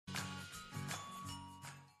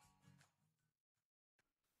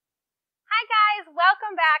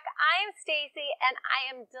Welcome back. I'm Stacy, and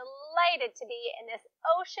I am delighted to be in this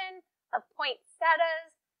ocean of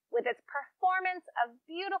poinsettias with its performance of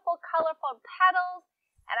beautiful, colorful petals.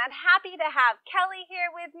 And I'm happy to have Kelly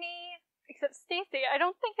here with me. Except Stacy, I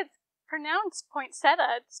don't think it's pronounced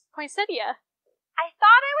poinsettia. It's poinsettia. I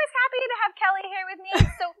thought I was happy to have Kelly here with me.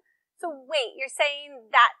 So wait, you're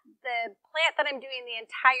saying that the plant that I'm doing the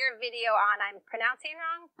entire video on, I'm pronouncing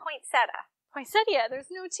wrong? Poinsettia. Poinsettia.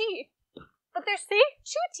 There's no T. But there's See?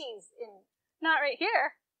 two T's in. Not right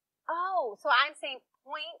here. Oh, so I'm saying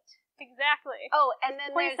point. Exactly. Oh, and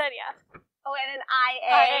then Poinsettia. Oh, and an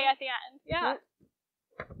IA. IA at the end. Yeah.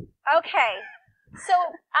 Okay. So,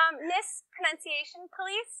 mispronunciation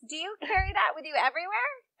police, do you carry that with you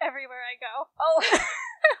everywhere? Everywhere I go. Oh.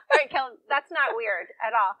 All right, Kelly, that's not weird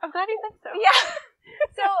at all. I'm glad you think so. Yeah.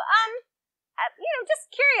 So,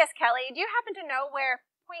 just curious, Kelly, do you happen to know where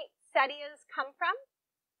poinsettias come from?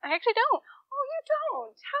 I actually don't. Oh, you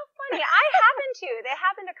don't? How funny. I happen to. They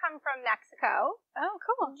happen to come from Mexico. Oh,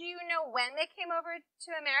 cool. Do you know when they came over to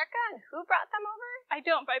America and who brought them over? I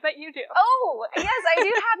don't, but I bet you do. Oh, yes, I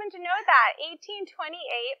do happen to know that.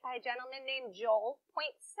 1828 by a gentleman named Joel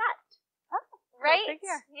Poinsett. Oh, right?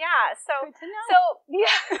 Yeah. Good to know. So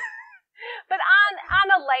yeah. But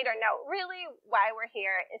on a lighter note, really why we're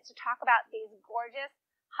here is to talk about these gorgeous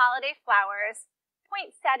holiday flowers,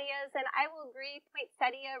 poinsettias, and I will agree,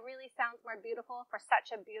 poinsettia really sounds more beautiful for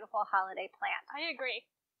such a beautiful holiday plant. I agree.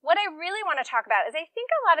 What I really want to talk about is I think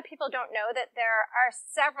a lot of people don't know that there are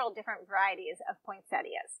several different varieties of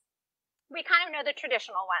poinsettias. We kind of know the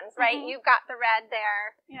traditional ones, right? Mm-hmm. You've got the red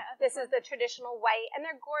there. Yeah. This is the traditional white, and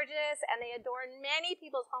they're gorgeous, and they adorn many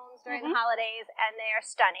people's homes during the holidays, and they are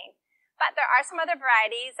stunning. But there are some other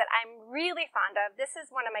varieties that I'm really fond of. This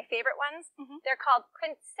is one of my favorite ones. Mm-hmm. They're called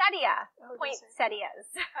poinsettias.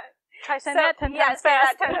 Try saying that 10 times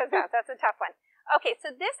fast. 10 times fast. That's a tough one. Okay,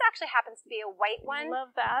 so this actually happens to be a white one. I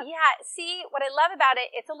love that. Yeah, see, what I love about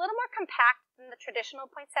it, it's a little more compact than the traditional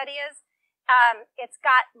poinsettias. It's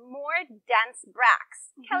got more dense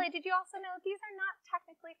bracts. Mm-hmm. Kelly, did you also know these are not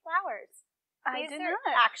technically flowers? I did not.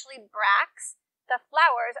 These are actually bracts. The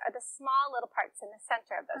flowers are the small little parts in the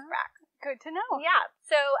center of those bracts. Good to know. Yeah.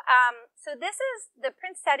 So this is the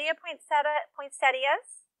Poinsettias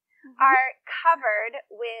are covered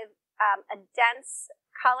with a dense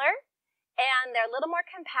color, and they're a little more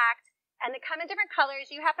compact, and they come in different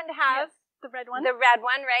colors. You happen to have the red one. The red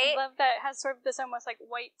one, right? I love that it has sort of this almost like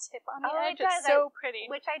white tip on the edge. It does. It's so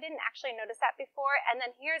pretty. Which I didn't actually notice that before. And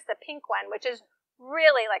then here's the pink one, which is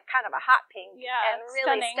really like kind of a hot pink. Yeah, and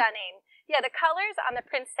really stunning. Yeah, the colors on the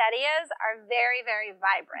poinsettias are very, very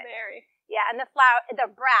vibrant. Very. Yeah, and the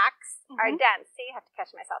bracts are dense. See, I have to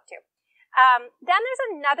catch myself too. Then there's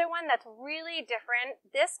another one that's really different.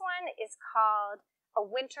 This one is called a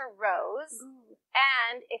winter rose. Ooh.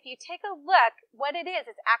 And if you take a look, what it is,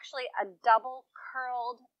 it's actually a double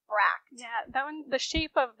curled bract. Yeah, that one, the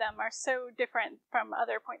shape of them are so different from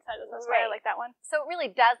other poinsettias. That's why I like that one. So it really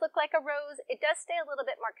does look like a rose. It does stay a little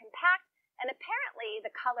bit more compact, and apparently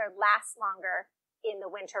the color lasts longer in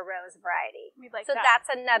the winter rose variety. We like so that. That's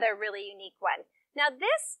another really unique one. Now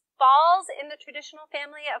this falls in the traditional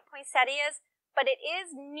family of poinsettias, but it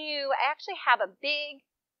is new. I actually have a big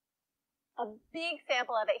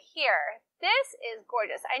sample of it here. This is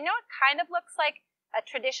gorgeous. I know it kind of looks like a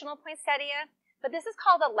traditional poinsettia, but this is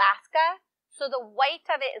called Alaska. So the white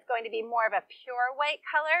of it is going to be more of a pure white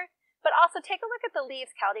color. But also take a look at the leaves,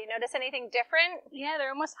 Cal. Do you notice anything different? Yeah, they're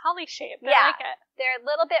almost holly shaped. Yeah, I like it. They're a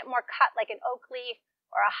little bit more cut like an oak leaf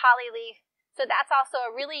or a holly leaf. So that's also a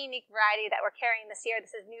really unique variety that we're carrying this year.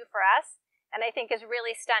 This is new for us, and I think is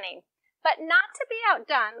really stunning. But not to be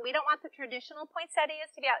outdone, we don't want the traditional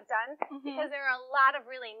poinsettias to be outdone because there are a lot of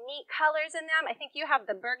really neat colors in them. I think you have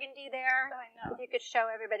the burgundy there. Oh, I know. If you could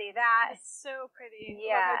show everybody that. It's so pretty.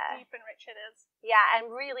 Yeah. Love how deep and rich it is. Yeah,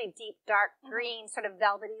 and really deep, dark green, sort of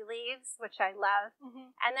velvety leaves, which I love.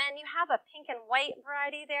 And then you have a pink and white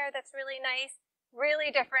variety there that's really nice.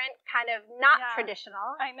 Really different, kind of not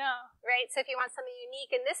traditional. I know. Right? So if you want something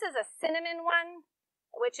unique, and this is a cinnamon one,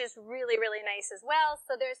 which is really, really nice as well.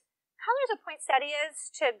 So there's colors of poinsettias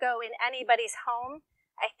to go in anybody's home.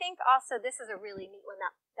 I think also this is a really neat one.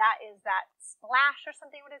 That is that splash or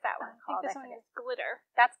something. What is that one called? I think this one is glitter.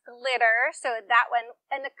 That's glitter. So that one,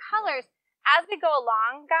 and the colors, as we go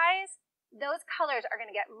along, guys, those colors are going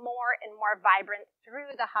to get more and more vibrant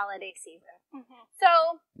through the holiday season.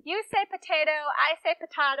 So you say potato, I say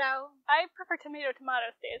potato. I prefer tomato,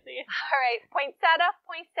 Stacy. All right,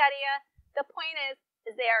 poinsettia. The point is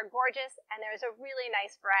they are gorgeous, and there's a really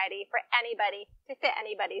nice variety for anybody to fit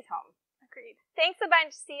anybody's home. Agreed. Thanks a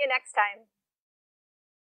bunch. See you next time.